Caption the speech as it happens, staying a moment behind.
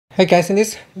Hey guys, in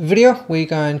this video we're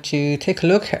going to take a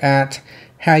look at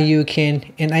how you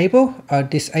can enable or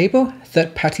disable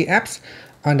third-party apps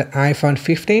on the iPhone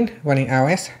 15 running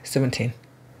iOS 17.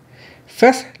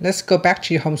 First, let's go back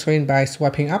to your home screen by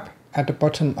swiping up at the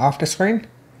bottom of the screen.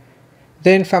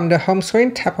 Then from the home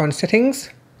screen, tap on Settings.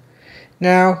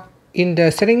 Now in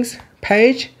the Settings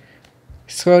page,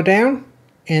 scroll down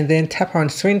and then tap on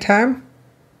Screen Time.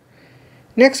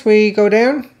 Next we go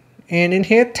down and in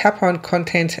here tap on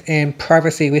Content and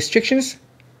Privacy Restrictions.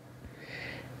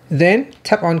 Then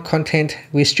tap on Content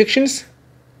Restrictions,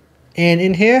 and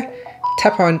in here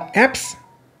tap on Apps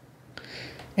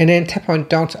and then tap on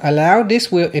Don't Allow.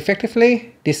 This will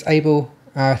effectively disable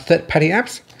third-party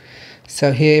apps.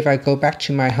 So here if I go back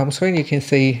to my home screen, you can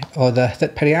see all the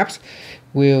third-party apps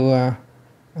will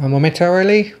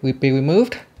momentarily be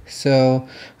removed. So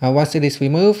once it is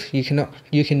removed, you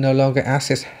can no longer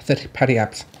access third-party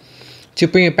apps. To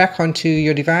bring it back onto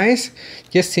your device,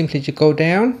 just simply to go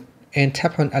down and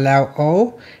tap on Allow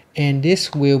All, and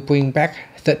this will bring back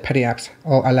third-party apps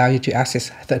or allow you to access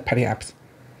third-party apps.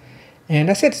 And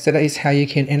that's it. So that is how you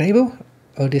can enable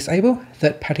or disable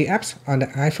third-party apps on the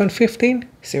iPhone 15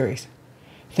 series.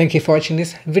 Thank you for watching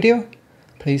this video.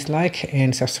 Please like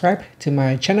and subscribe to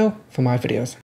my channel for more videos.